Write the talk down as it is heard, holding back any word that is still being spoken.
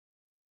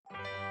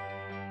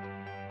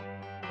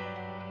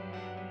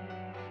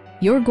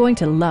You're going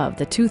to love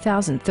the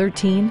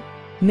 2013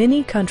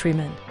 MINI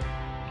Countryman.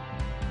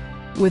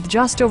 With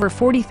just over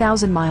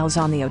 40,000 miles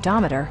on the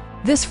odometer,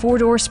 this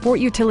four-door sport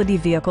utility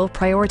vehicle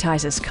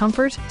prioritizes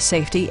comfort,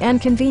 safety,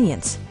 and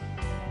convenience.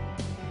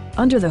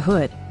 Under the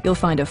hood, you'll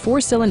find a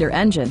four-cylinder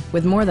engine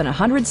with more than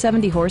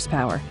 170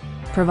 horsepower,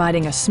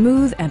 providing a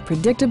smooth and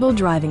predictable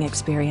driving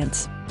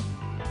experience.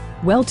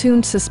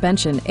 Well-tuned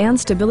suspension and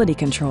stability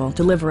control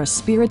deliver a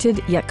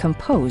spirited yet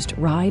composed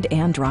ride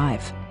and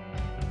drive.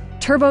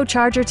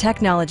 Turbocharger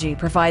technology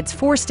provides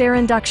forced air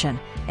induction,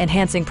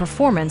 enhancing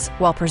performance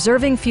while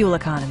preserving fuel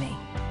economy.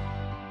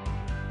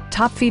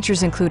 Top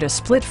features include a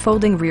split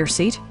folding rear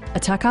seat, a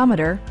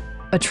tachometer,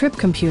 a trip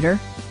computer,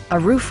 a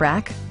roof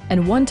rack,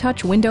 and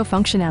one-touch window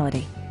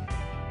functionality.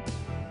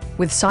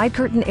 With side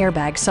curtain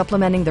airbags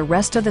supplementing the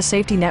rest of the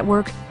safety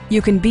network,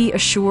 you can be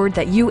assured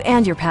that you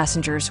and your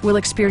passengers will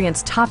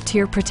experience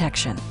top-tier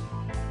protection.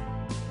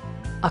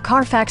 A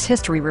Carfax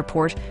history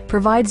report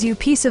provides you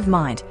peace of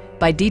mind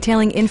by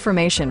detailing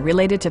information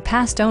related to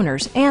past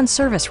owners and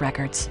service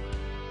records.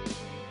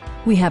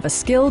 We have a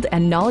skilled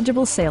and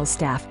knowledgeable sales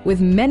staff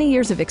with many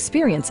years of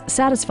experience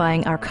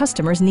satisfying our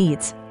customers'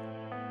 needs.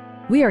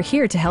 We are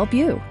here to help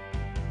you.